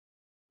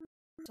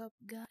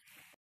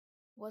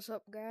What's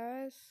up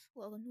guys?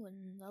 Welcome to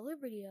another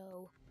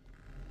video.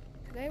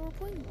 Today we're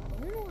playing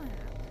bonelab.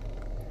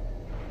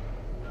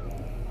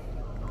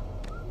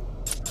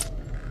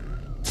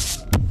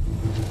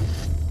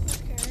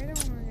 Okay, I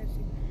don't want to get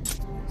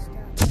too messed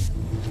up.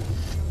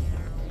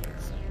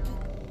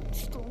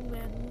 Strong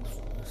man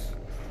useless.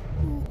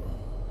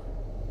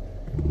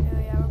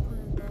 Yeah, we're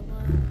playing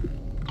bonelab.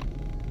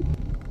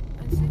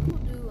 I think we'll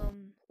do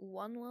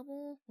one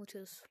level, which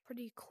is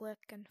pretty quick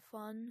and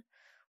fun,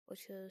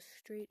 which is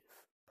Street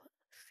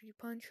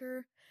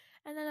Puncher,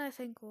 and then I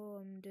think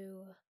we'll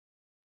do.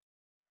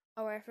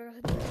 Oh, I forgot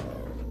to do.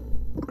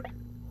 I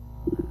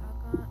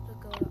got to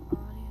go to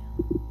audio.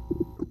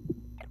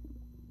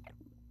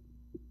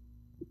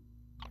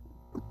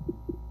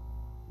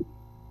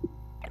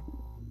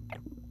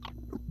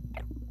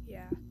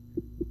 Yeah,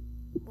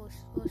 let's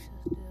just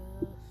do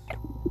this.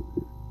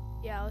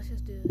 Yeah, let's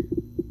just do.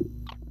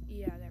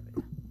 Yeah, there we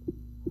go.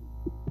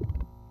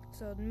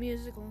 So the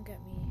music won't get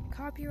me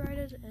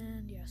copyrighted,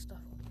 and yeah,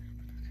 stuff.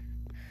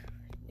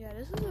 Yeah,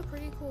 this is a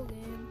pretty cool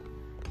game.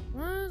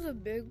 One of the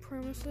big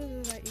premises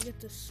is that you get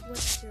to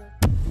switch to.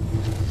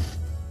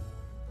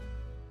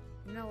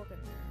 You're not looking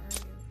there, are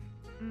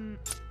you?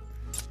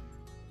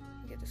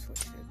 You get to switch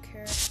to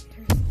characters.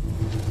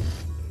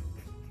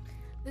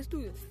 This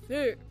dude is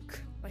thick.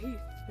 Like, he's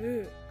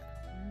thick.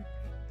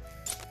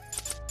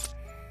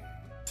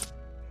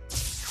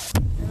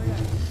 And we got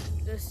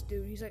this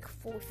dude, he's like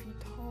 4 feet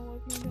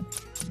tall.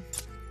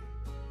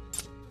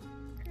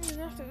 And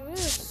after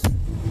this.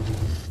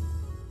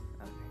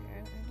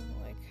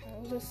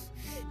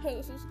 How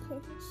does this go?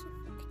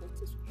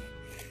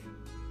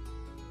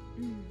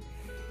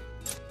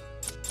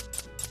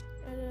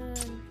 And then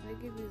they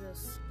give you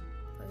this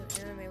like an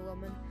anime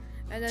woman.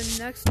 And then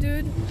next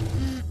dude,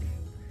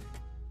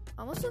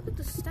 I must look at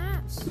the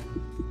stats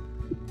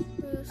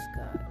for this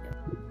guy.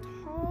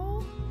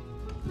 Tall.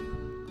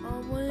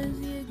 What is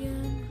he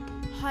again?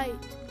 Height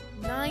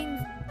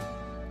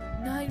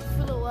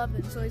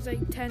 9'11", so he's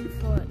like 10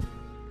 foot.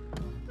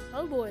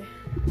 Oh boy.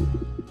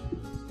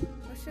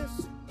 Let's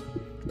just.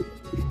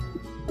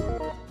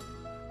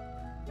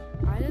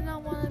 I did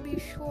not want to be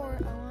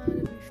short, I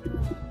wanted to be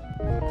strong.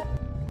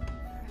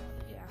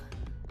 Yeah.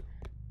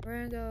 We're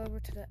gonna go over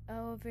to the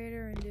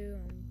elevator and do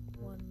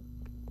only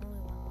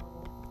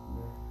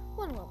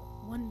one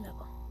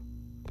level.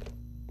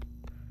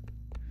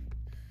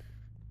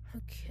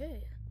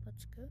 Okay,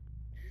 let's go.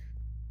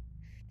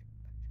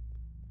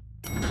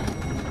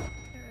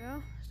 There we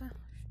go.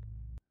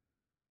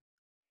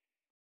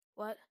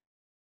 What?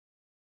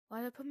 Why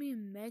did it put me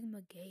in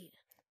Magma Gate?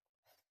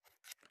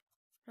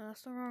 No,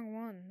 that's the wrong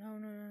one. No.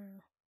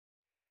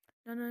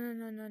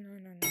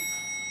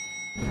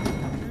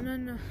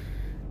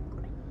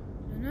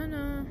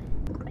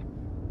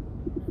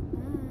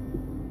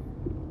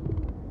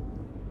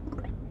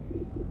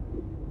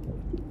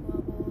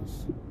 Levels.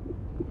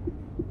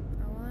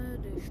 I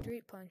wanted to do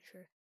Street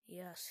Puncher.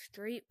 Yeah,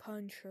 Street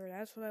Puncher.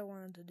 That's what I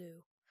wanted to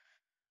do.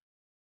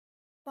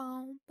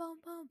 Boom, boom,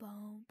 boom,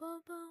 boom,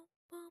 boom, boom,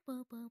 boom,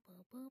 boom, boom,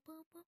 boom, boom,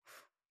 boom.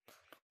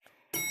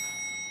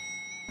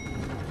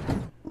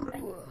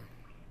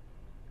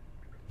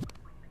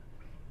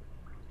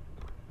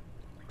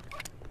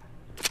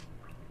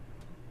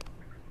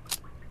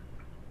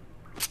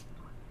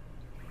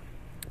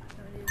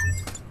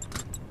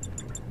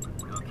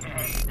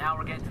 Okay, now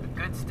we're getting to the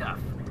good stuff.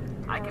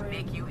 I can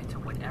make you into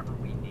whatever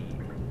we need.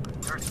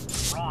 You're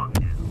strong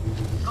now.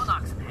 Go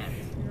knock some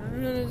heads. No,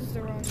 this is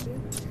the wrong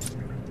dude.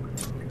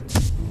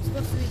 It's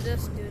supposed to be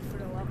this dude for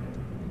the level.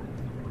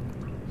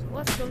 So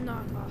let's go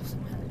knock off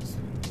some heads.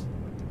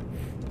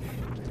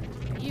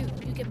 You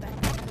get back.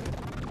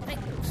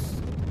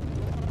 Thanks.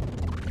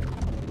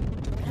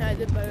 I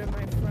did better,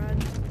 my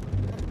friend.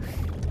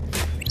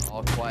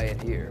 All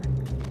quiet here.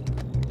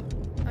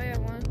 Oh yeah,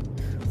 one.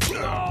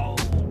 No!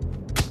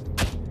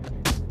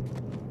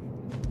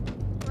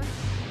 What?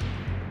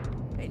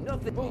 Ain't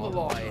nothing all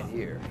quiet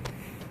here.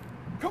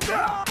 Come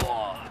down!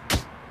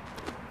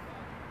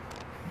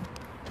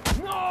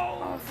 No!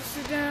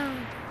 Officer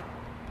down.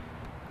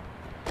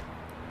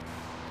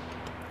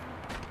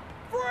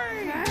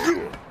 Free! Ah.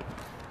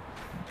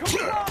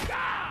 Come on!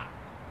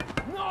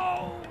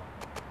 No!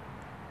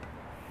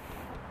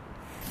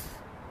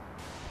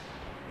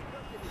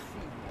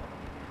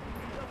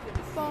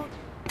 Fuck.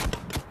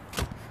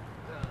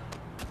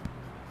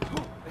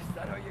 Is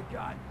that all you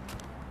got?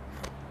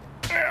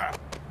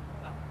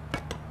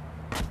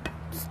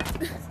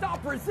 Stop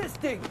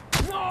resisting!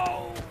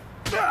 No!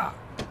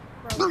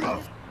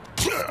 Bro,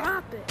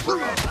 stop it.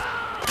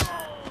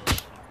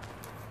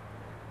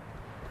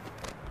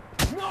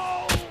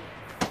 No!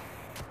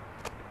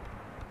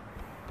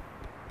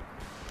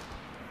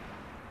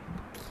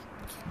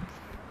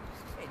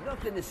 Ain't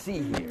nothing to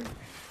see here.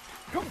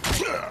 Come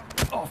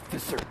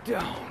officer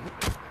down.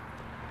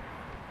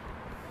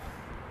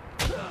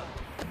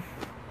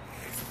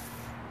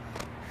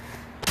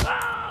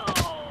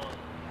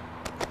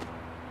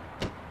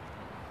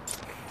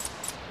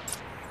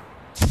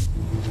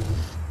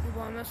 You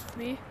wanna mess with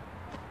me?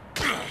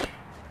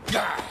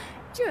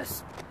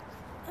 Just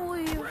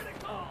leave.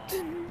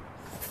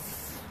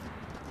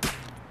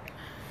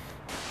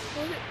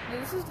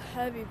 This is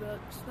heavy, but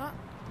it's not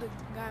the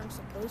guy I'm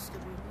supposed to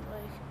be.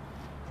 Like,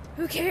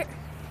 who cares?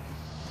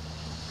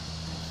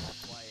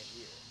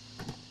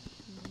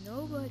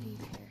 Nobody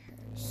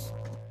cares.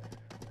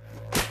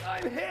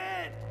 I'm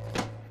hit!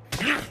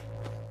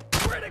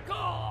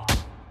 Critical!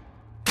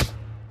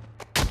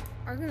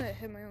 I'm gonna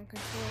hit my own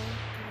controller.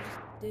 I just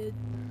did.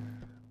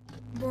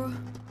 Bruh.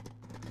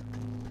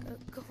 Gotta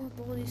go up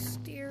all these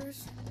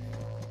stairs.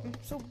 I'm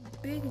so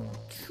big and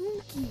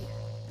chunky.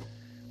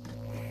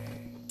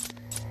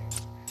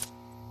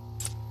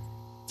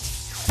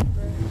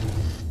 Bruh.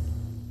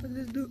 Look at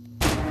this dude.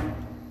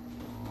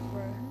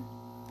 Bruh.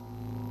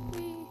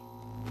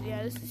 Yeah,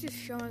 this is just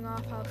showing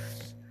off how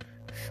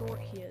short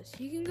he is.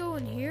 He can go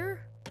in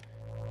here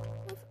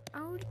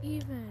without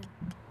even.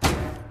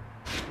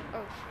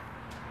 Oh.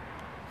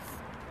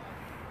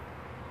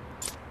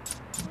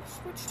 Let's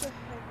switch to heavy.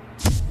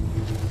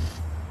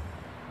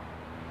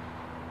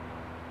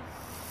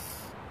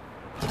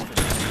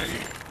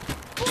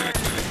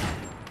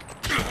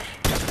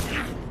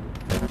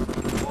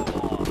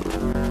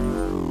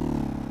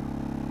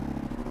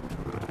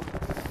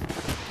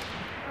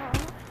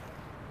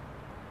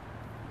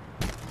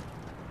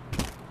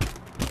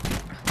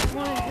 I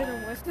want to hit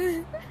him with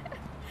it.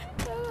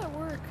 How does that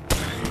work?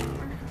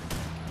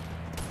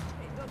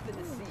 Ain't nothing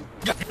to see here.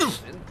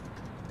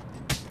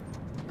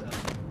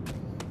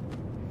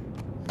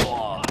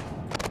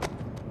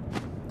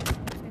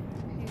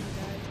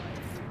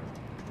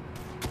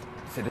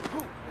 Sit it.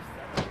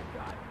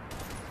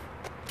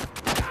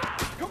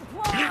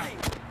 Comply!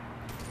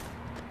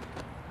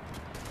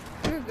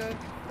 You're good.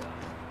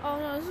 Oh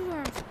no, this is where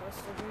I'm supposed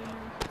to be.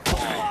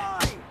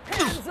 Comply!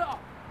 Hands up!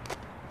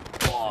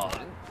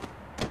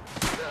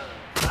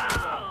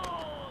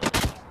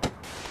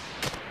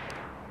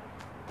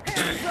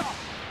 Hands up!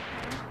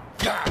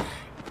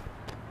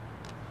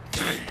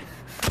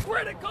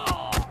 Critical!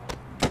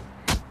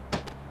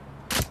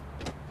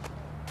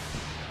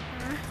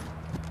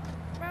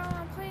 Well,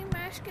 I'm playing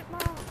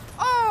basketball.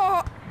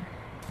 Oh!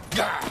 I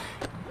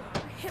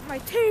hit my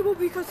table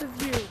because of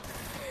you.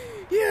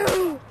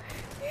 You!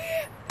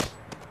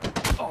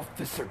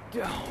 Officer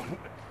down.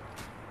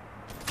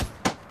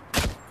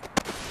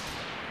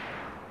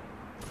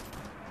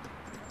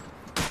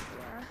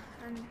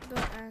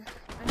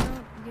 And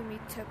don't give me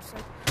tips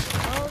like,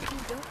 oh, you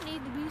don't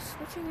need to be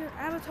switching your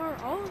avatar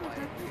all of the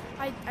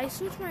time. I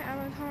switched my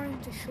avatar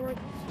into short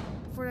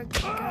for the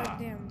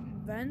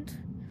goddamn vent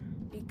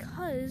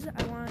because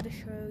I wanted to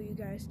show you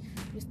guys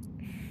just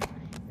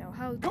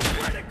how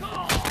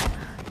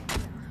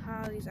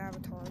how these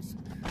avatars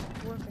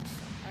work and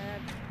stuff.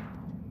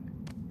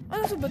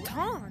 Oh, that's a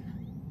baton.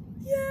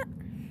 Yeah.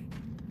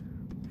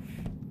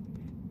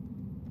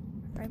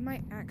 I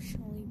might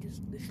actually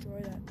just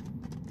destroy that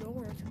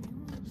door, to be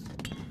honest.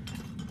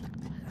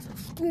 That's so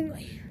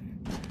scary.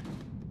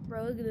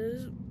 Bro, look at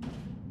this.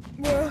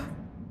 Bro.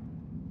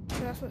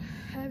 That's what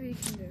heavy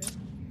can do.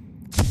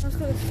 Let's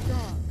go to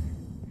strong.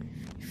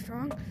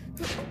 Strong?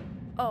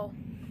 Oh.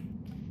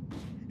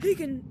 He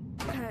can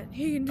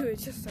do it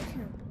just like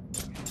him.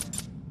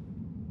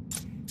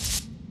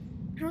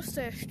 I'll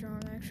stay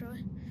strong,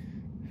 actually.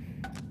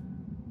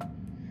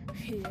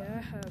 Yeah,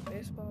 I have a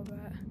baseball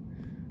bat.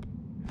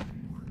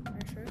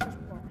 Actually, this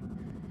is ball.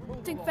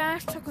 Think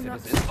fast, chuckle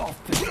nuts.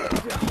 Officer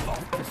down,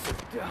 officer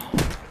down.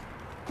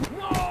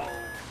 No!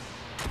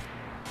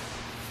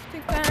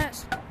 Think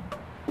fast.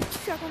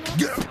 Chuckle nuts.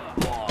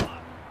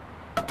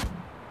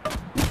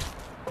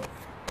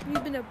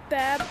 You've been a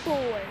bad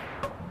boy.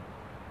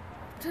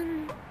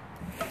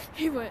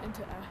 He went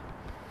into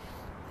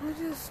I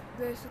just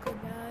basically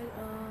died.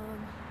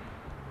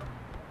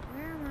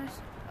 Where am I?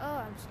 Oh,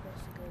 I'm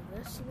supposed to go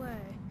this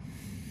way.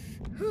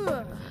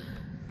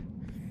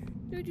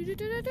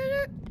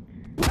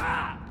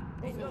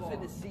 Ain't nothing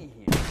to see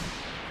here.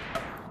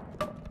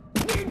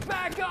 Need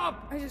back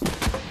up! I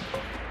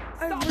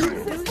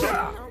really do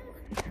that.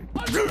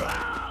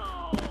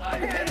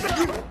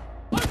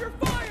 Under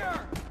fire!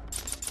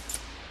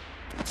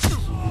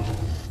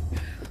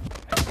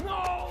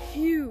 No!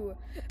 You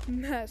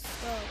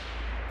messed up.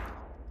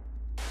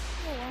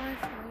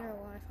 You're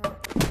alive.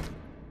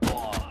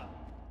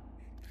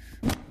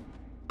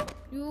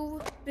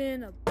 You've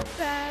been a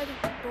bad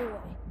boy.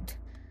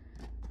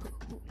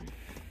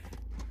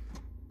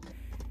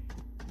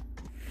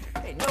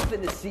 Ain't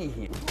nothing to see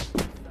here. I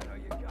know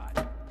you got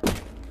it.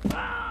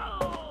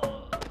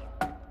 Ow!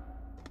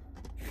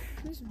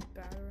 This is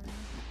battering.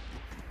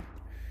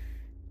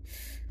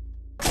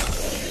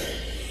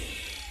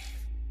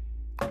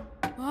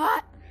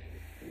 What?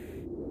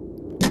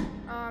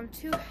 I'm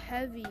too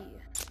heavy.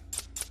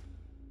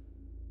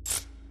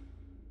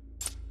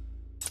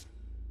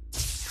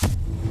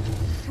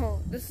 Oh,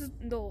 this is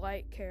the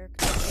light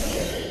character.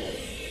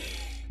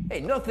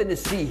 Ain't nothing to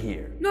see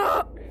here.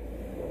 No!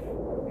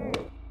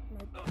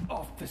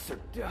 Officer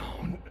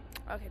down.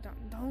 Okay,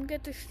 don't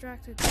get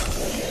distracted.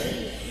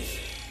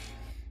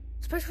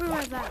 Especially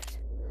like that.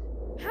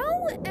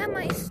 How am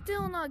I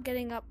still not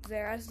getting up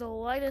there as the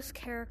lightest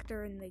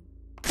character in the...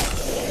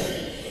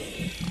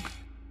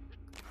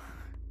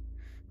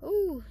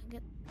 Ooh,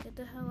 get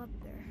the hell up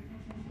there.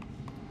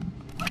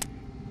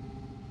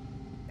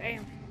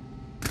 Damn.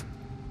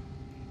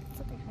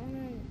 Fucking hung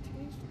out of your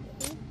taste,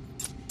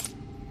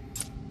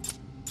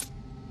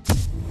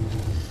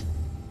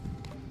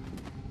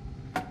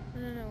 bro.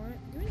 No,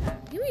 give me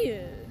that. Give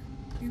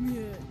me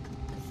it.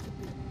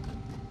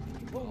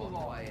 Whoa,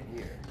 quiet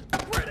here.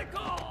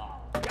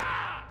 Critical!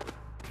 Yeah!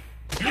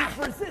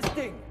 Stop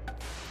resisting!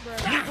 Bro.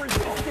 Stop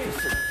resisting!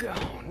 Sit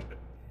down.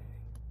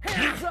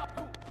 Hands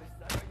up!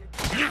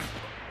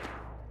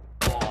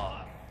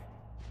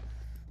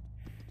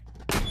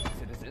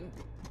 Citizen.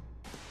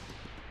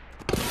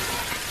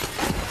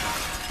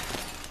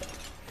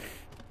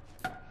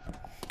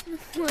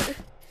 What?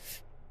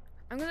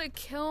 I'm gonna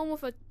kill him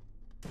with a...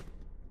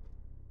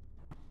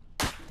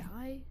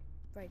 Die?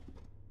 Right.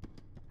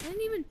 I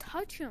didn't even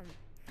touch him.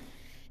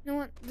 You know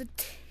what? The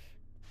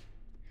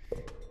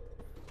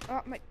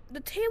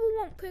table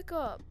won't pick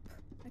up.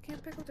 I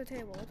can't pick up the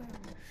table. What the hell?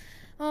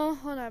 Oh,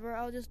 whatever.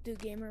 I'll just do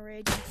gamer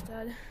rage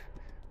instead.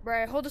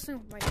 Right, hold this thing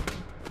with my...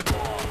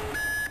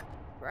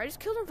 Bro, I just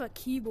killed him with a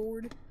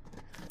keyboard.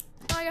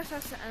 Well, I guess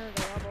that's the end of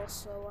the level,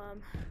 so,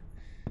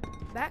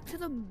 back to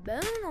the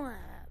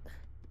bonelab.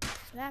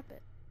 Slap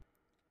it.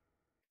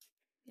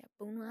 Yeah,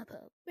 bonelab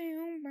up.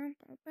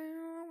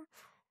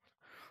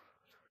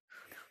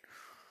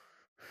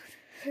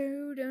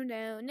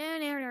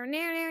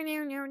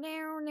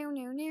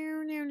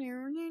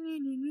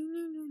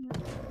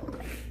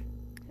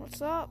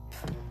 What's up?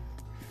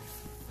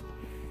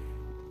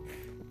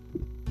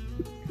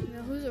 You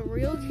know who's a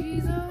real G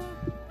though?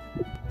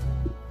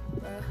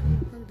 Look at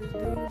this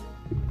dude.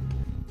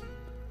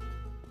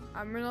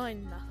 I'm really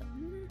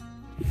nothing.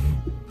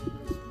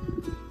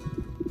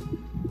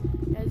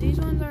 Yeah, these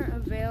ones aren't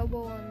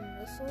available on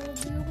this little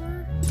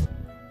viewer.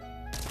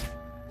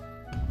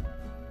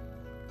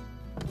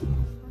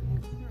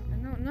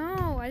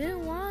 No, I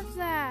didn't want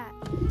that.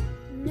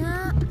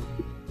 No.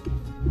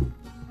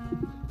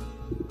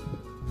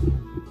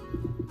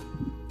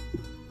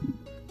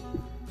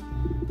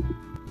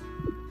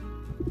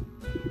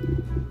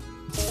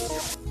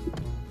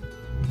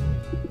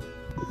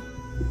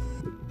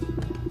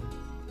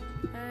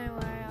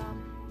 Anyway,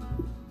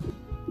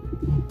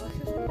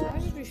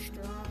 let's just be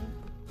strong.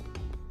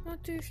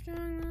 Not too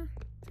strong,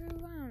 I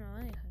don't know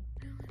anything.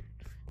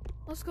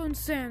 Let's go in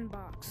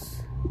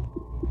sandbox.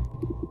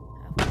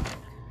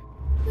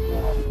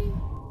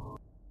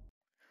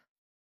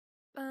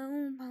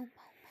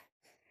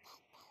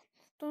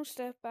 Don't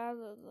step out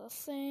of the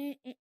thing.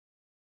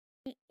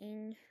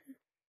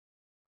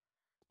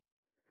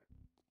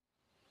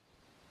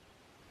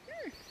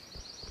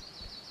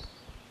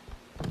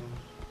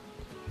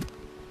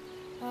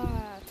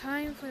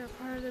 Time for the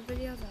part of the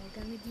video that I'm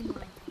gonna be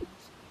demonetized.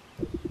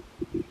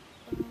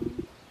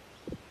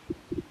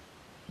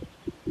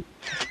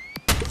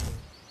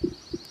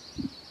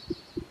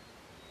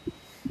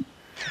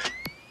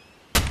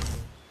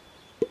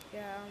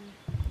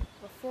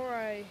 Before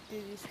I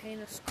do these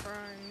heinous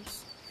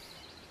crimes,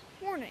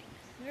 warning,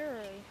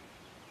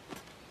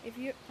 if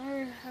you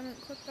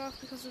haven't clicked off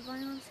because of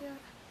violence yet,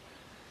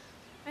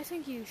 I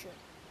think you should.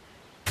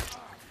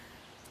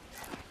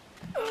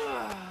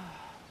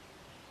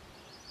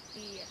 Yeah,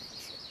 you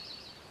should.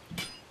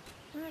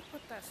 Where did I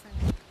put that thing?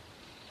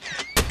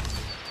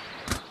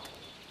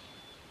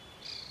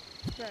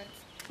 Right.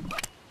 There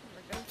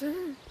we go.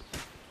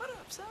 What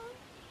up, son?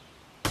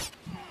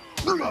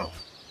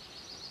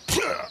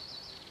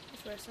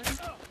 This way, son.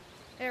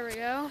 There we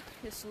go.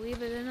 Just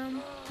leave it in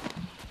them.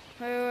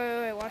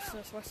 Wait. Watch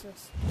this.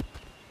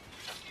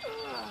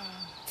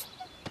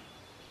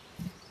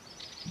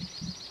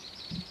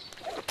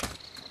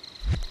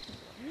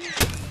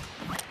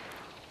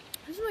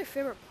 This is my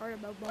favorite part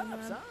about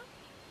bonelab.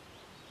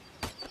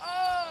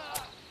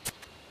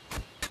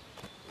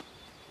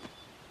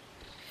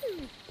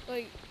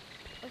 Like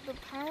the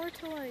power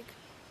to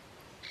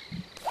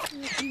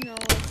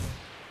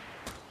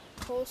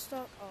pull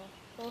stuff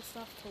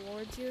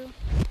towards you.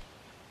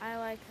 I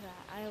like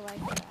that.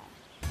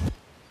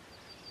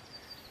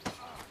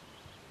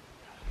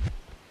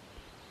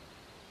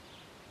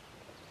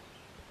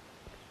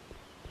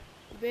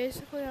 You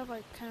basically have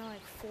kind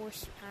of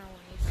force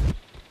powers.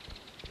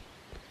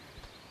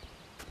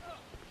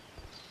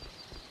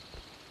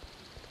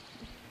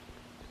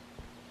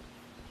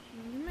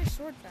 Give me my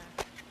sword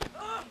back.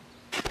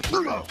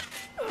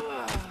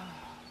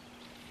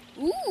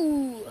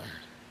 Ooh.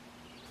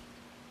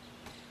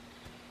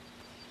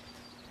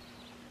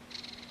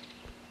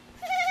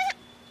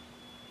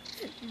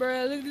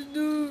 Bruh, look at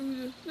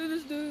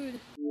this dude.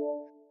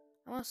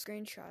 I want a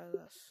screenshot of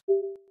this.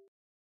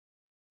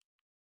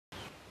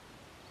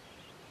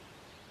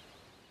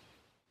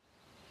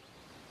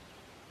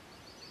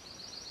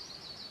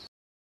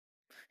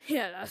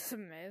 Yeah, that's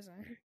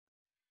amazing.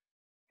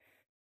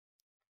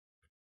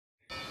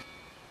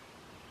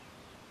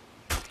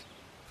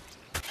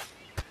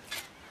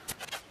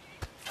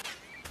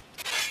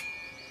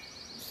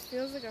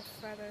 feels like a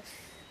fetish.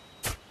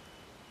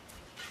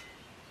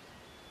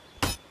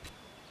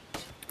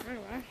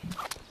 Anyway.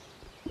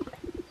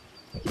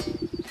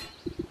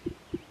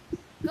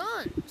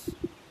 Guns!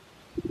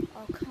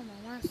 Oh, come on.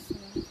 Why does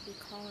someone have to be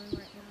calling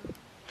right now?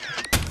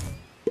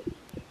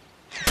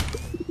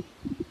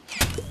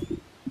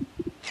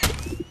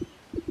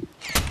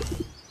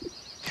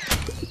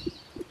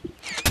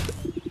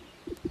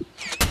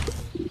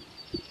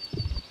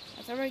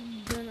 That's every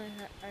gun I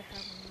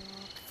have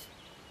unlocked.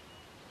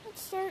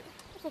 Let's start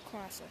with a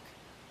classic.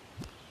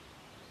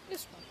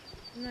 This one,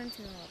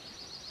 1911.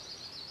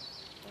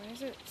 Why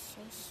is it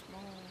so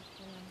small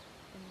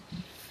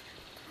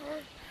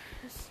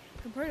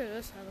compared to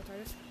this avatar?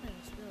 This thing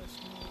is really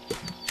small.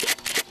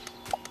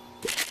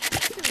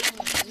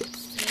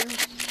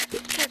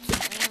 Get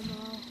some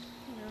ammo,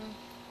 you know.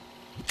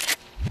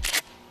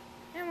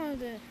 Ammo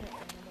didn't hurt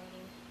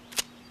anybody.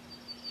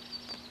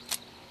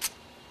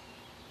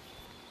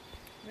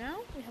 Now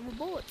we have a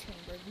bullet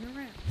chamber in the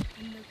round.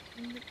 In the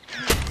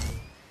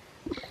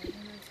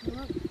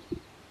 1911.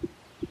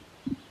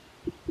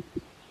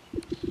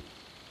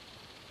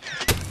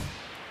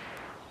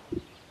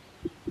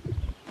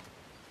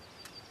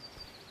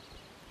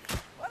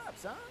 What up,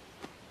 son?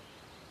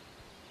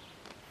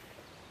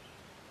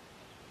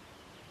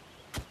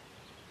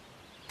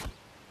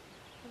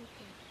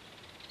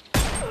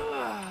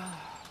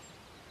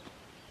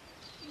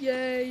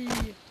 Yay!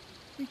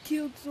 We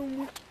killed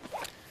someone.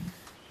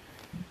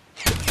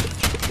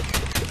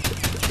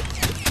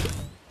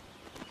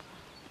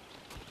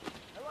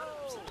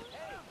 Hello, son.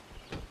 Hey.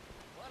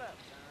 What up,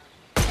 son?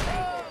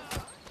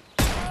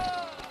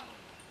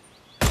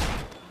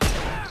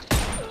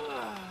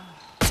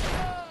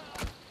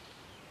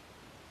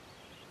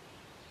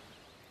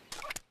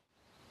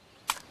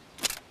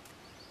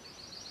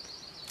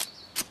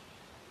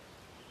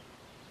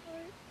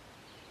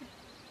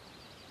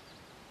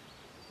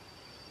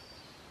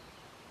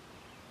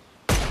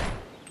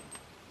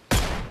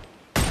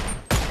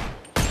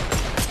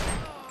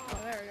 Oh,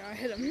 there we go. I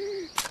hit him.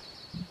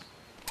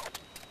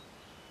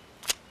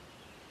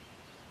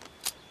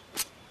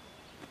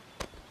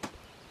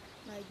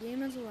 My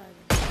game is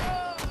lagging.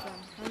 From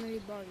how many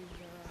bodies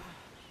there are.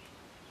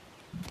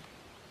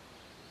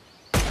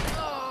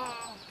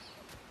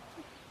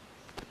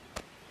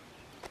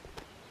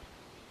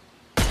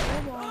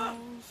 No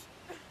walls.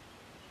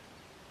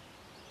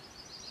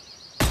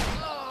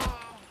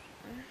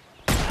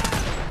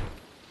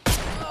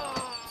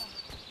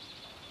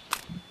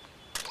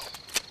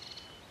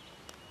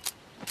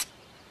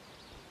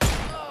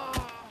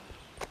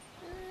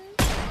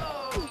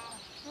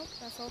 Oh,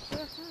 that's all for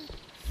that time.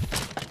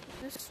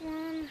 This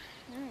one,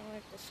 I don't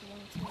like this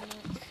one too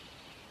much.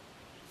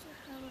 So I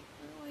haven't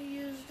really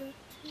used it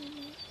too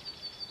much.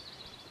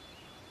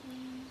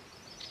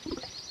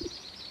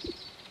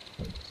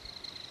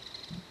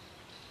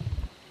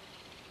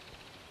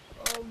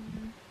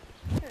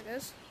 There it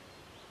is.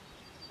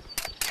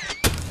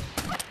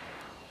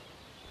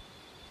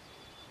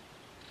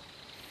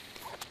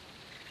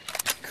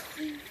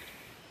 Clean.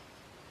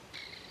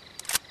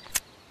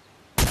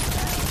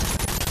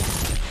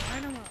 I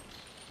don't know.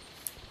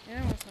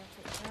 Yeah, it's not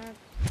too bad.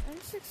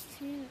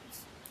 M16,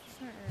 it's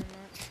not very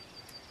much.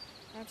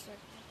 That's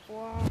like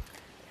block.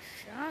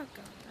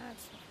 Shotgun,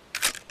 that's.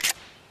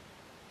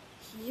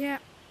 Yeah.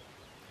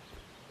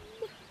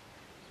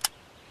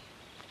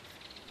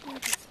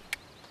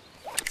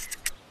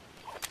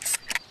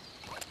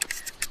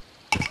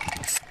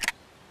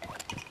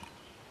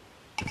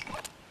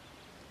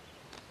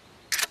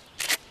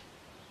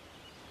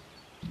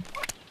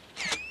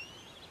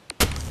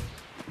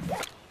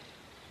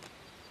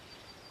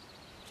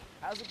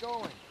 How's it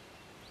going?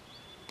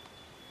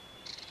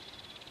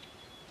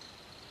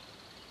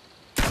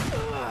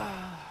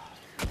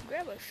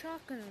 Grab a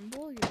shotgun and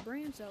blow your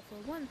brains out for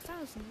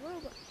 1,000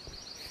 robots.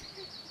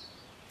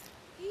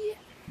 Yeah.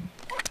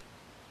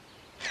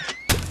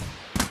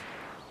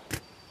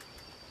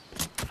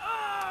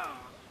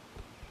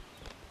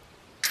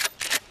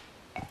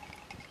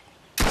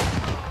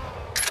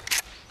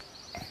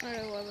 I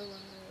love it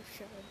when they're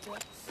shot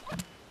jets.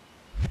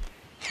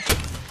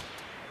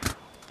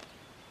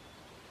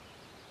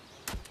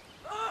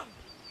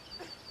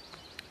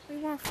 You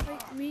wanna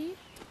fight me?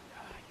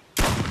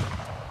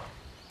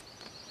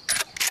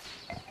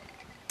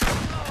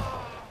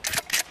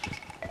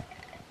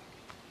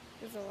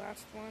 Here's the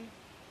last one.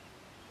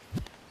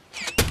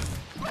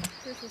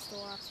 This was the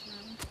last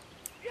round.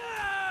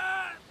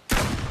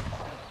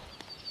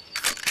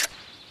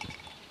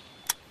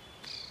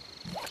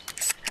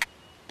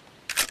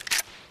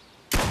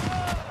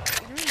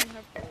 You don't even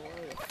have to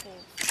worry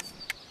full.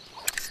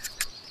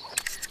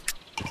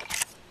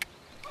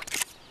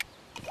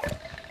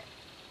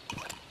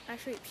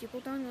 Actually, people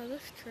don't know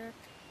this trick.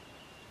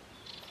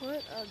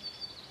 Put a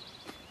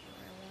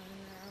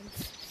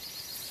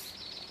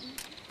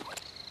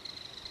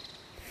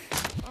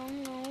oh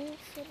no,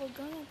 shove a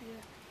gun up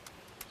here.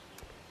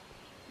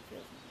 It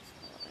feels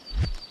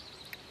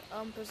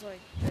nice. Is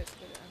like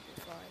basically the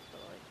MP5,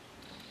 but like,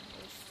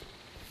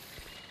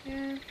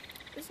 yeah.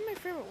 This is my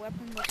favorite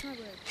weapon, but it's not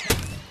very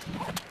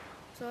good.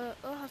 So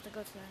I'll have to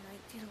go to the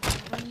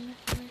 1911.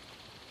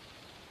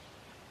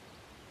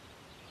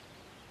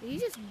 Did he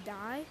just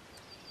die?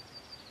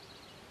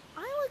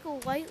 I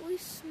like lightly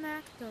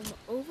smacked him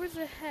over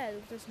the head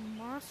with this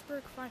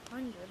Mossberg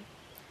 500.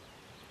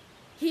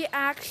 He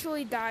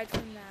actually died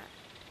from that.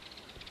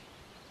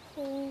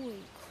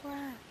 Holy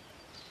crap.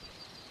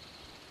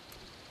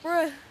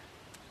 Bruh.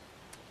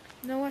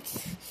 You know what?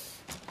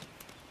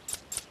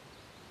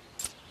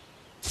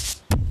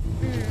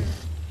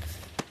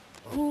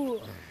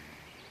 Ooh.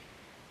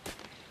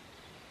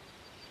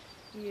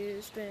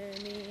 You spin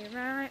me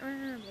right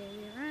round,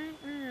 baby, right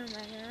round,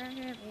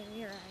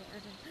 baby, right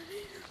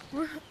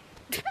round.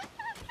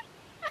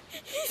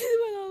 He just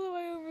went all the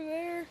way over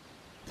there.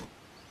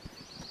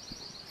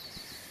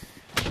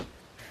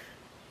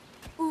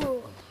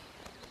 Ooh.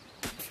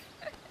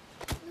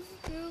 This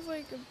feels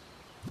like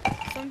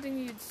something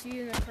you'd see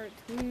in a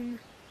cartoon.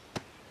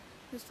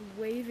 Just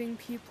waving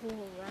people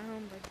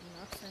around like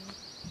nothing.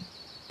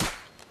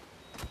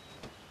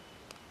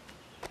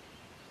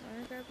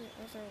 I grab the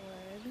other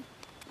leg.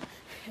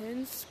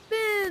 And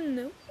spin!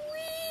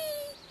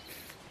 Whee!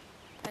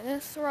 And then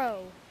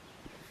throw.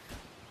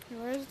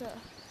 Where's the...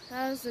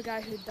 That was the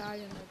guy who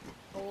died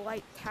in a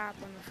light tap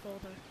on the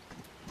shoulder.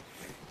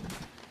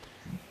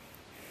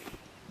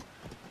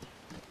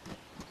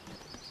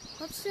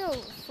 Let's see how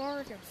far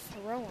I can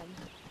throw him.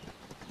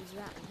 He's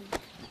that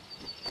weak.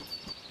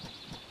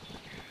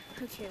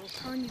 Okay, we'll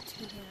probably need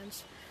two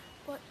hands.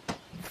 But...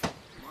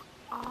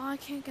 Oh, I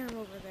can't get him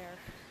over there.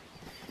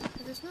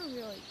 There's no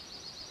really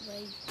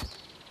leg.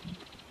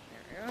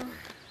 There we go.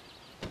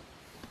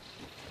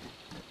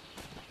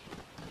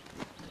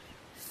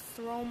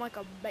 Throw him like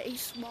a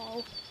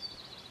baseball.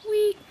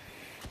 Whee!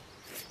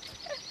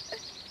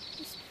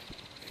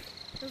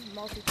 There's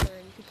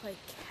multiplayer. You can play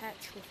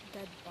catch with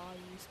dead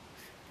bodies.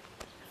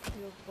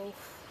 You're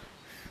both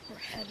were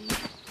heavy.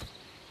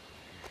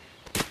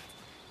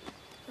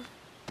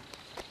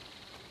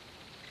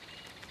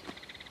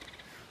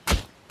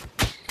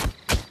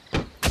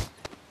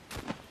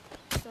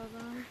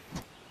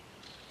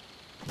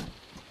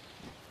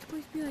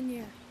 Please be on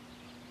here.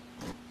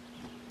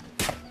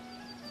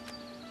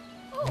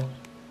 Oh!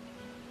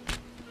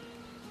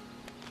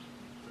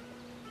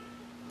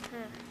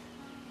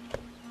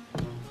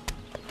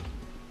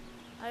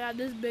 I got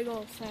this big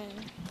old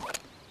thing.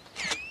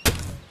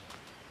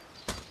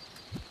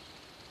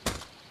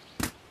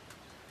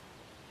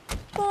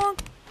 Bonk!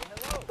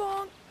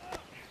 Bonk!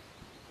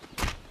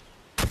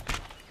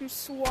 I'm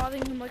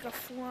swatting him like a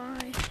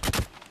fly.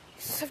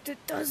 Except it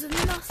does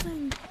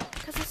nothing,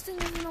 because this thing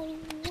isn't a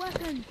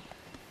weapon.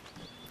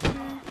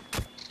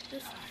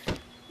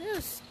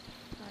 This.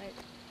 Alright.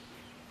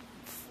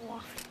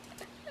 Fly.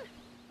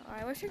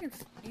 Alright, I wish you could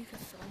throw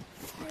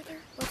farther.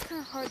 But it's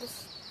kind of hard to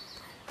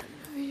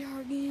in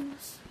VR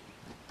games.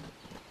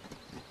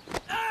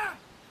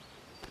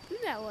 Do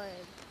that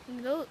leg. I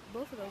mean,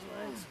 both of those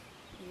legs.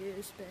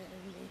 You spin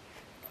me.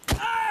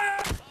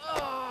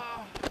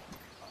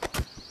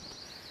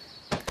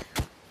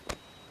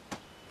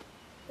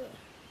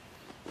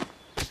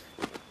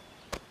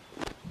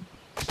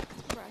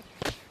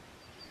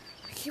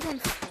 Keep on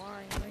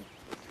flying, like.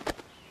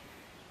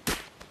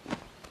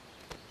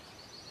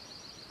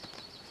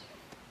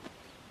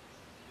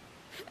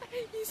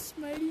 He's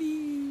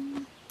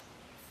smiling.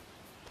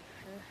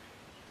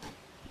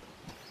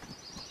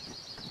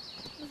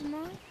 Is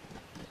mine?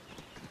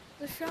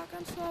 The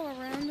shotgun's all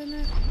around in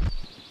it.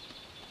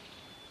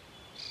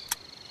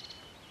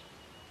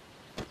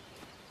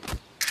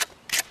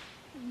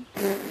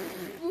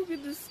 Look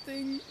at this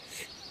thing.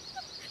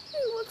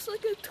 It looks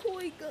like a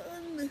toy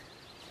gun.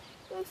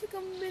 Looks like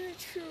a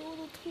miniature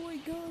little toy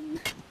gun.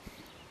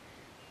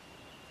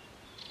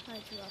 I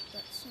dropped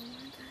that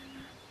somewhere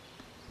then.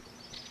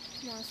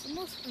 Come on, it's the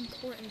most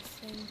important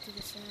thing to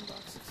the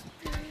sandbox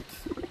experience.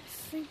 I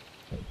think.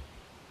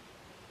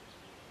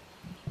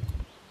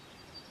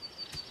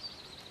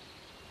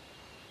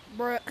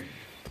 Bruh.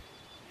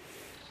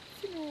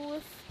 You can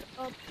lift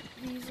up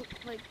these,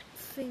 like,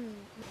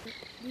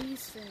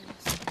 these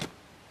things.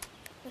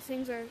 The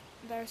things that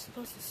are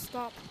supposed to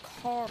stop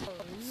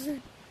cars.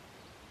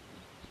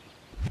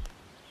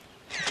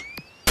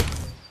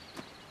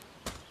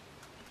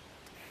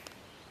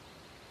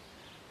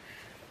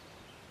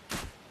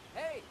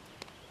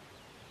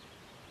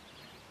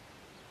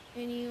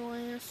 Any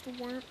last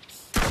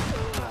words?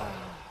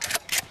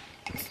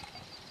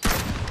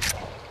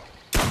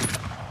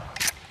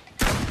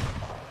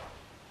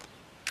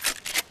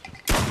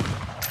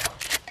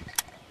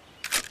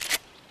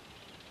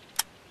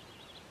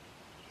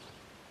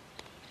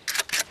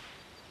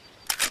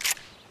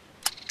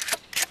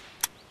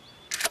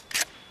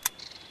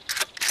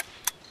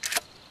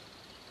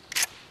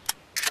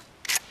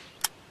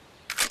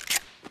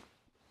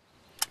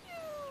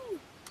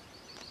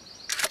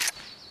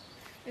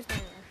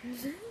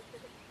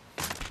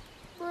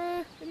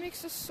 Bruh, it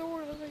makes the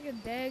sword look like a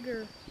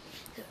dagger.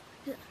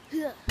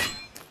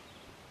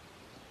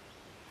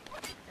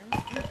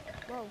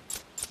 Whoa.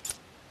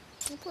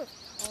 I'll put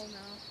tall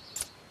now.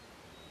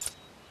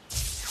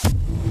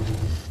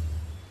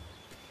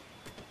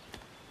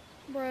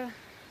 Bruh,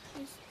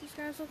 these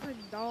guys look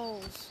like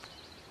dolls.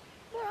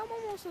 Bruh, I'm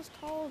almost as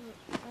tall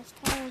as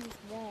this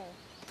wall.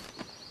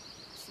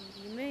 See,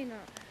 he may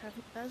not have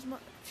as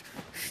much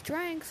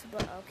strength,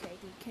 but okay,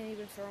 he can't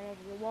even throw him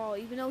over the wall,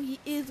 even though he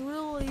is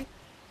really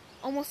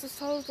almost as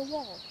tall as the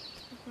wall.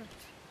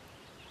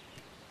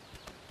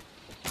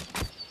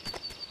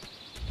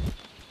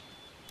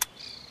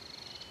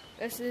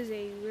 This is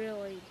a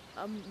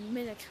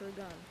miniature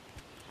gun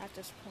at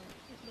this point.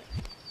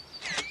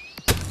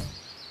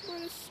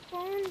 But it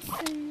spawns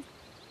thing.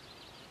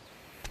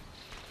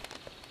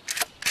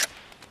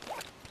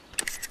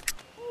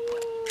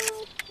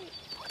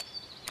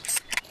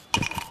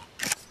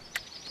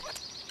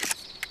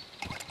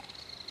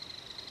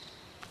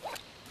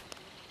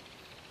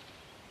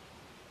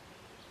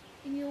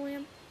 Any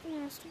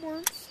last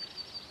words?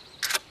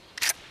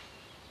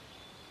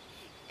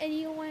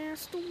 Any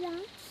last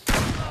words?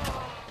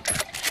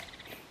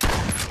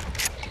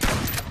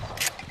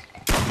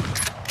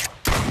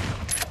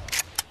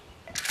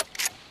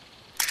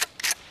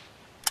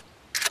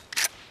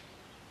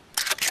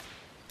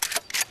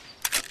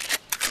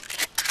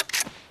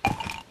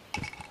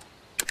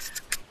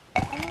 I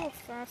don't know how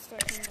fast I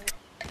can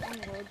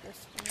unload this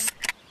thing.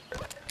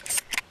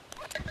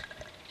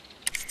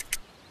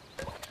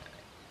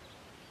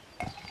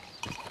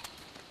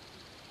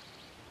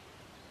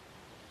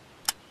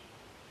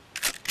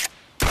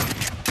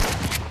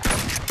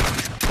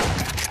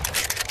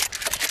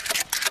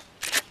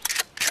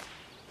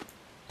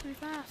 Pretty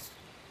fast.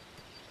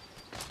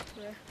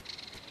 Bruh.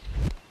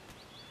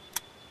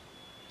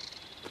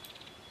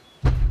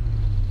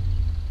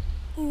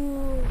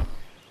 Ooh.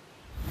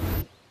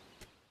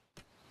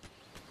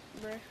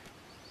 Bruh.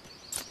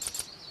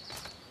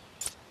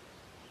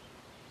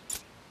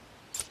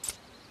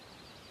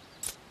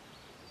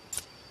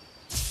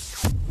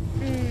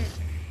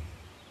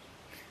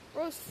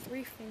 Bro's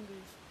 3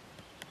 fingers.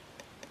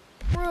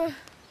 Bruh.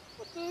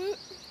 What the?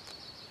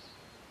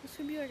 This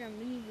could be like a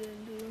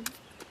minigun, dude.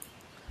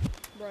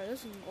 Bruh,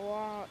 this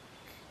block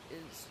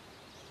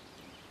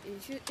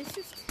it's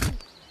just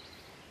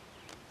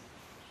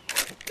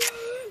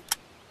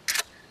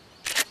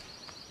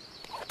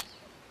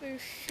their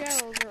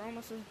shells are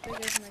almost as big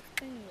as my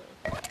finger.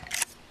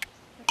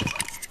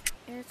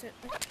 And it's a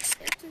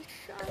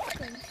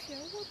shotgun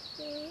shell. What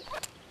the?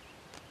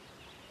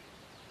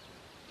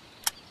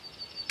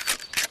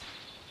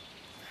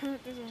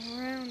 There's a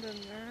round in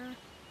there.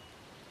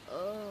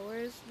 Oh,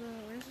 where's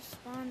the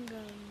spawn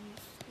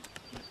guns?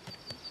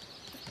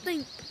 I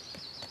think.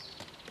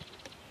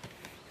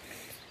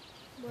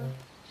 Well,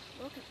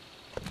 look at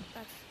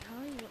that's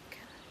how you look at it.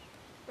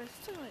 But it's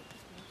still like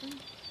there's nothing.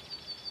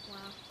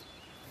 Wow.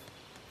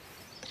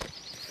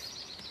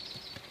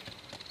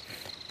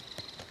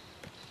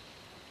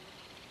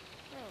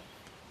 Oh.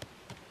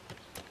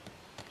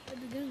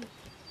 What'd you do?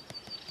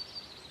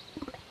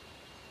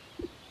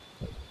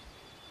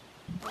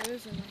 What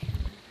is in my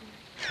hand?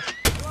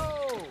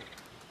 Whoa!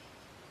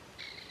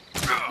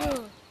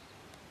 Ugh.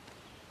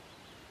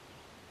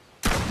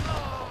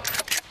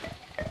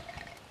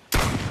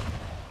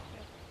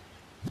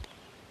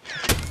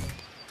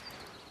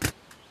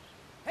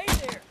 Hey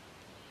there!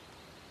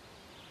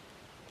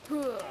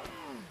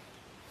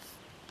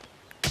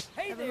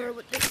 Hey Ever there! heard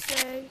what they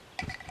say?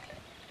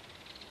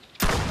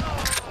 I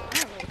don't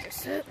know what they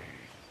said.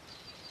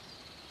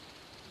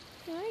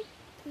 Can I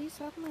please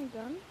have my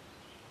gun?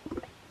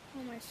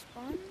 On my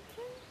spawn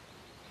thing?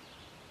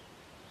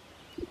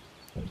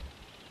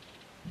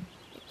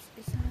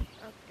 It's not.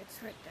 Oh, it's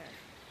right there.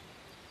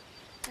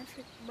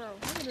 Actually, bro,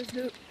 look at this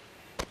dude.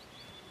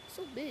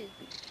 So big.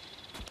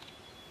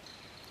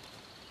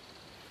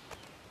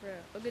 Bro,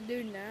 look at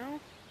dude now.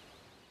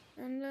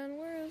 And then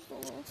where is the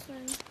little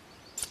thing?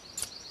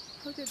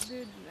 Look at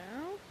dude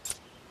now.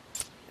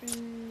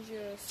 And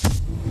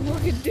just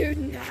look at dude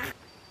now.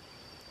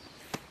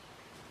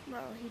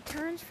 Bro, he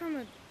turns from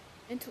a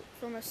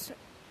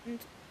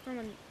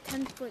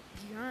 10-foot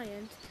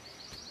giant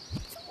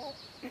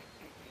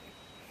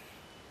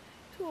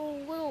to a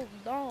little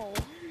doll.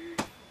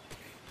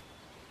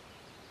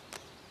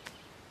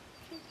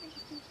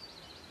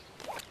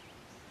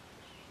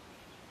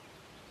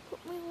 Put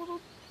my little,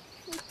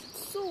 like,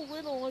 it's so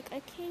little, like I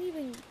can't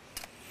even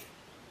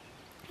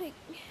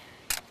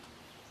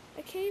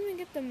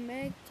get the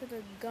mag to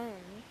the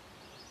gun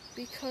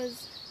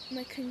because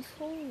my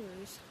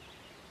controllers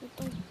with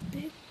those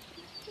big,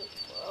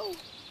 bro.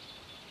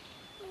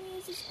 Why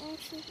is this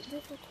actually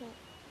difficult?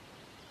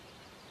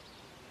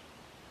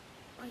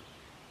 Like,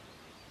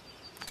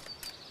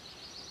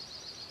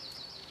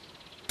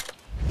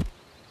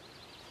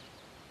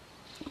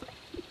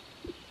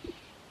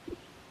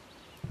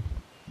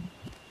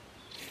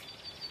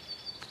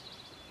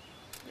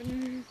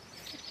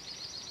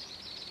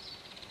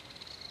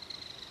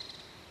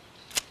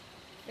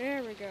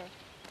 there we go.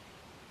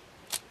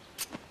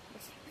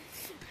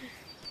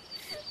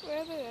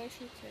 Rather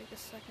actually take a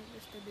second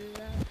just to do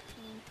that.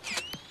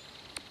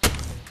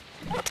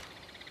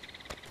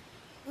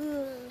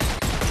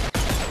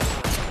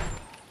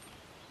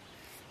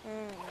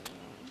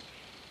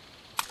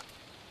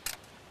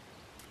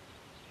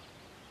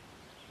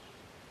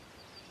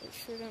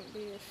 shouldn't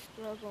be a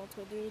struggle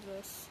to do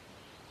this.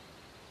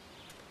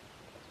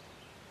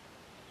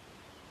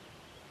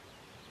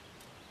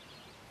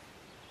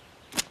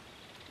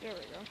 There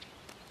we go.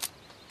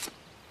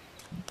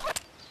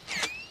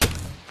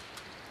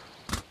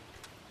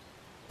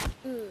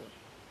 Ooh.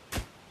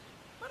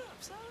 What up,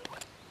 son?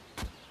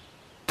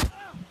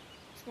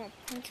 Just want to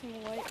punch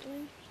him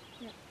lightly.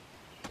 Yeah.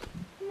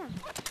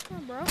 Come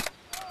on, bro.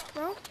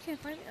 Bro, can't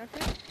fight me.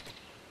 Okay.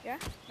 Yeah.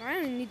 I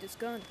don't even need this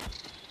gun.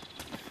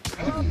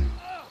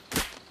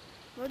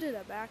 Bro did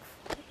a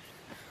backflip.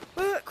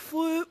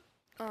 Backflip.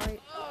 Alright.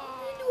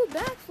 You do a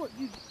backflip,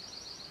 you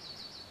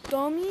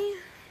dummy.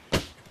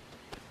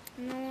 You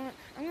know what?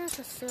 I'm gonna have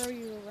to throw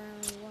you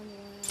around one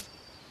way.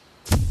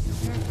 I'm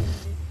not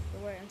gonna do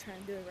the way I'm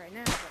trying to do it right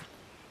now, but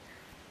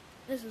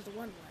this is the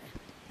one way.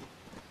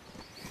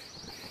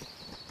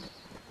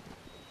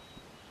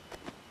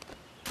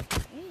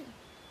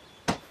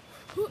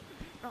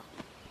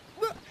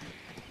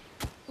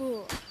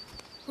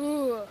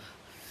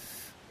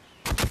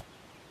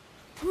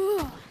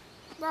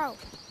 Bro.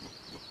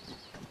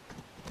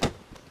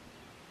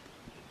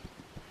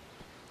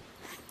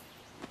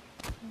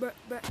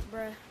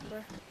 Bruh.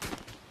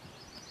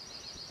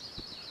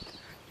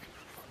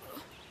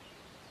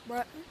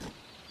 Bruh.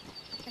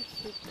 I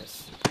hate this.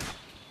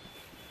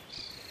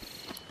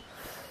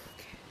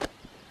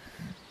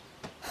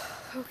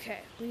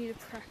 Okay, we need to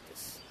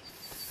practice.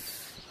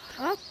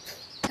 Up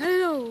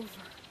and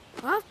over.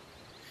 Up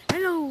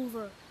and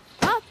over.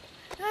 Up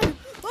and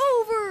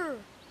over.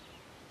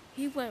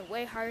 He went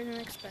way higher than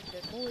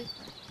expected. Holy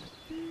crap.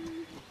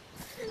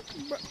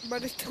 But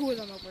there's two of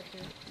them over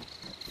here.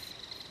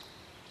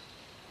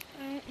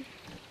 I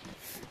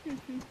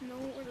don't know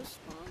where to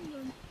spawn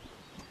them.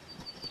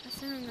 I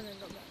think I'm gonna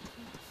go back.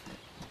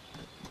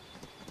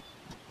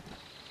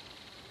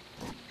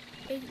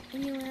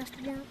 Any last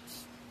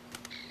words?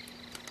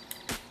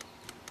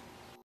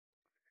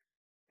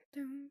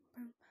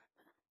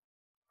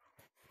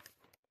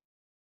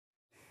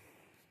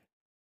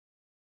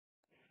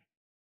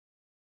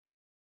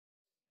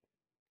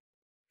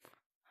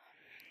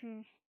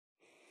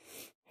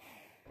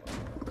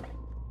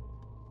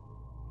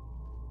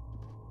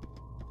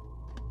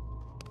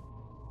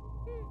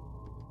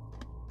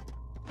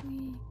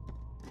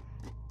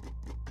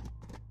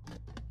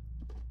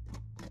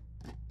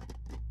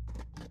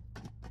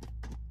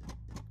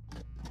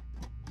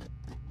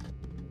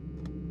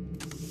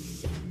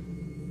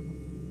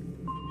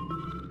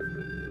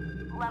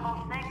 Level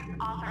 6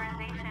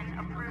 authorization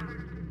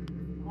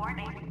approved.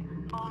 Warning,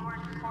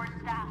 Boneworks support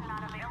staff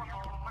not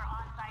available for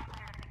on-site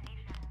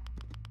certification.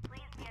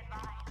 Please be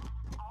advised,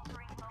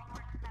 altering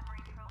Boneworks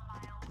memory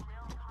profile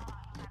will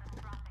cause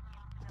catastrophic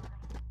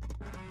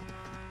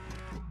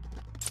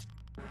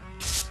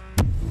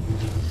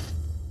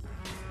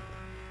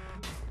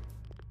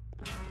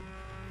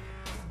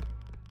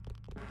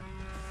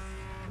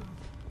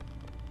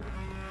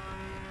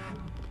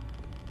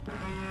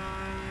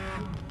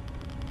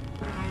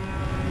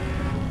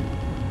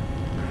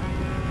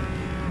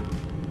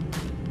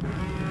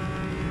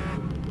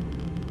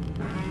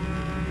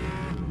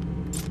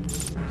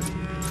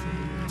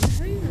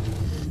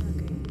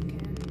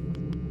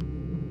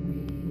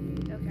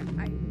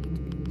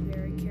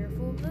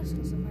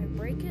Because if I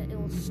break it, it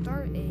will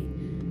start a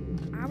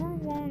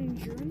hour-long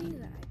journey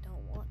that I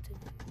don't want to do.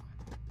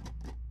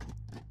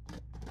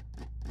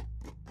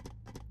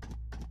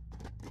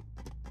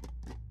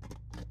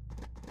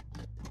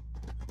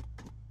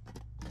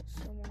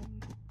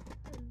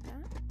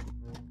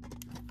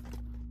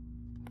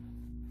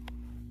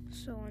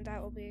 So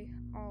that will be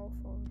all